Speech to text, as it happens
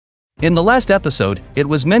In the last episode, it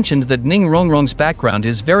was mentioned that Ning Rongrong's background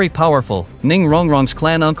is very powerful. Ning Rongrong's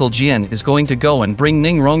clan uncle Jian is going to go and bring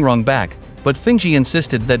Ning Rongrong back, but Fingji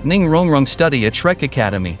insisted that Ning Rongrong study at Shrek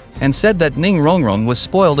Academy, and said that Ning Rongrong was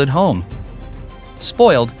spoiled at home.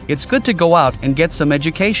 Spoiled, it's good to go out and get some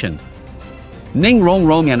education. Ning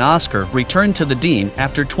Rongrong and Oscar returned to the dean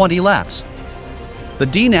after 20 laps. The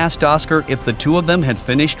dean asked Oscar if the two of them had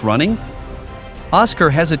finished running. Oscar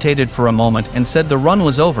hesitated for a moment and said the run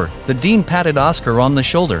was over. The dean patted Oscar on the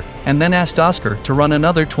shoulder, and then asked Oscar to run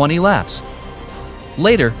another 20 laps.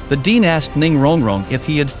 Later, the dean asked Ning Rongrong if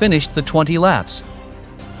he had finished the 20 laps.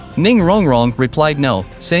 Ning Rongrong replied no,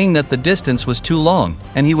 saying that the distance was too long,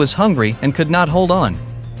 and he was hungry and could not hold on.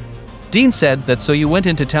 Dean said that so you went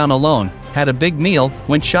into town alone, had a big meal,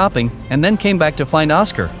 went shopping, and then came back to find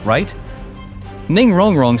Oscar, right? Ning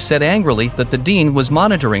Rongrong said angrily that the dean was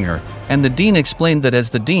monitoring her, and the dean explained that as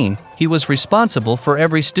the dean, he was responsible for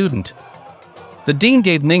every student. The dean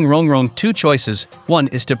gave Ning Rongrong two choices: one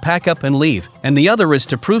is to pack up and leave, and the other is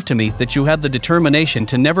to prove to me that you have the determination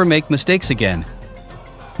to never make mistakes again.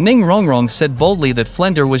 Ning Rongrong said boldly that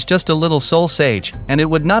Flender was just a little soul sage, and it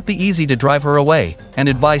would not be easy to drive her away, and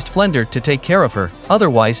advised Flender to take care of her,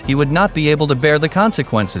 otherwise he would not be able to bear the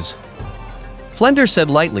consequences. Flender said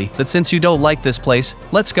lightly that since you don't like this place,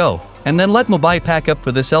 let's go, and then let Mobai pack up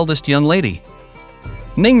for this eldest young lady.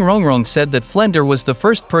 Ning Rongrong said that Flender was the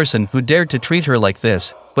first person who dared to treat her like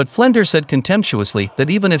this, but Flender said contemptuously that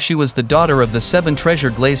even if she was the daughter of the 7 Treasure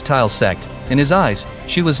Glazed Tiles sect, in his eyes,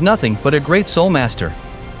 she was nothing but a great soul master.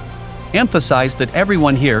 Emphasized that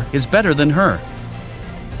everyone here is better than her.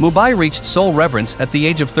 Mobai reached soul reverence at the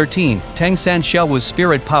age of 13, Tang San Xiaowu's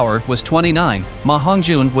spirit power was 29, Ma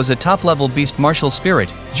Hongjun was a top-level beast martial spirit,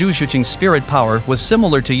 Zhu Shuqing's spirit power was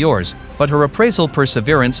similar to yours, but her appraisal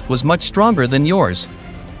perseverance was much stronger than yours.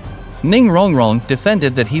 Ning Rongrong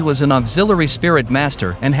defended that he was an auxiliary spirit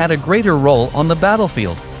master and had a greater role on the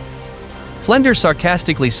battlefield. Flender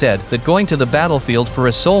sarcastically said that going to the battlefield for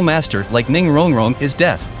a soul master like Ning Rongrong is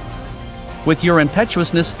death. With your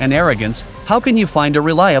impetuousness and arrogance, how can you find a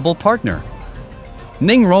reliable partner?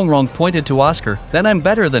 Ning Rongrong pointed to Oscar, then I'm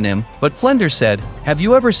better than him, but Flender said, have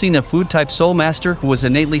you ever seen a food-type soul master who was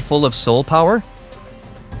innately full of soul power?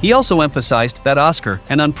 He also emphasized that Oscar,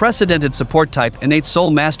 an unprecedented support-type innate soul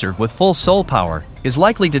master with full soul power, is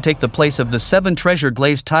likely to take the place of the 7 Treasure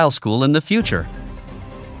Glazed Tile School in the future.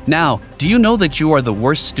 Now, do you know that you are the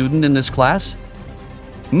worst student in this class?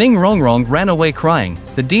 Ning Rongrong ran away crying.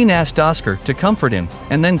 The dean asked Oscar to comfort him,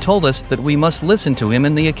 and then told us that we must listen to him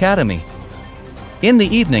in the academy. In the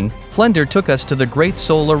evening, Flender took us to the Great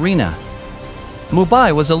Soul Arena.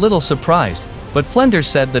 Mobai was a little surprised, but Flender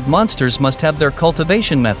said that monsters must have their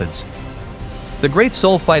cultivation methods. The Great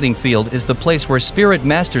Soul Fighting Field is the place where spirit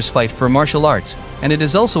masters fight for martial arts, and it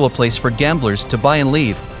is also a place for gamblers to buy and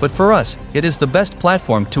leave, but for us, it is the best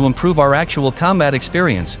platform to improve our actual combat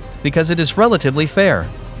experience, because it is relatively fair.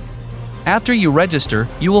 After you register,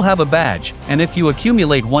 you will have a badge, and if you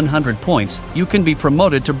accumulate 100 points, you can be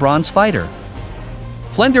promoted to Bronze Fighter.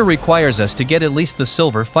 Flender requires us to get at least the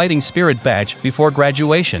Silver Fighting Spirit badge before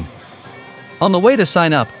graduation. On the way to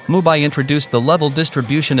sign up, Mobai introduced the level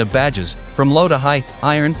distribution of badges, from low to high: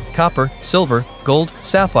 iron, copper, silver, gold,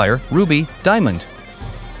 sapphire, ruby, diamond.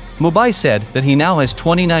 Mobai said that he now has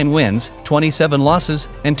 29 wins, 27 losses,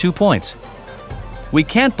 and 2 points. We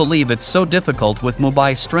can't believe it's so difficult with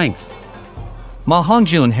Mobai's strength. Ma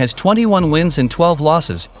Hongjun has 21 wins and 12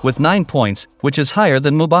 losses, with 9 points, which is higher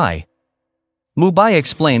than Mobai. Mobai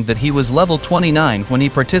explained that he was level 29 when he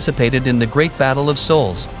participated in the Great Battle of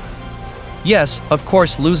Souls. Yes, of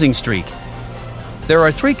course, losing streak. There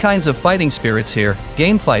are 3 kinds of fighting spirits here: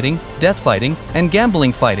 game fighting, death fighting, and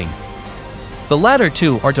gambling fighting. The latter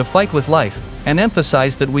 2 are to fight with life, and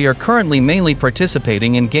emphasize that we are currently mainly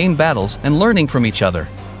participating in game battles and learning from each other.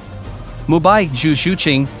 Mobai, Zhu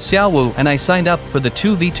Shuqing, Xiaowu and I signed up for the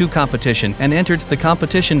 2v2 competition and entered the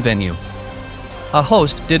competition venue. A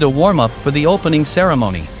host did a warm-up for the opening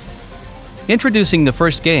ceremony. Introducing the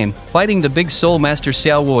first game, fighting the Big Soul Master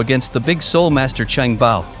Xiaowu against the Big Soul Master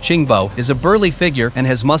Qingbao. Qingbao is a burly figure and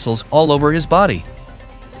has muscles all over his body.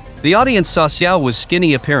 The audience saw Xiaowu's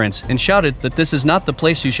skinny appearance and shouted that this is not the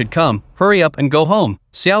place you should come, hurry up and go home.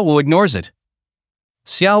 Xiaowu ignores it.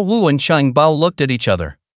 Xiaowu and Qingbao looked at each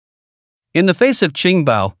other. In the face of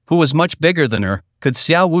Qingbao, who was much bigger than her, could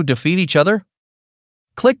Xiaowu defeat each other?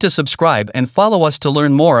 Click to subscribe and follow us to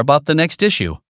learn more about the next issue.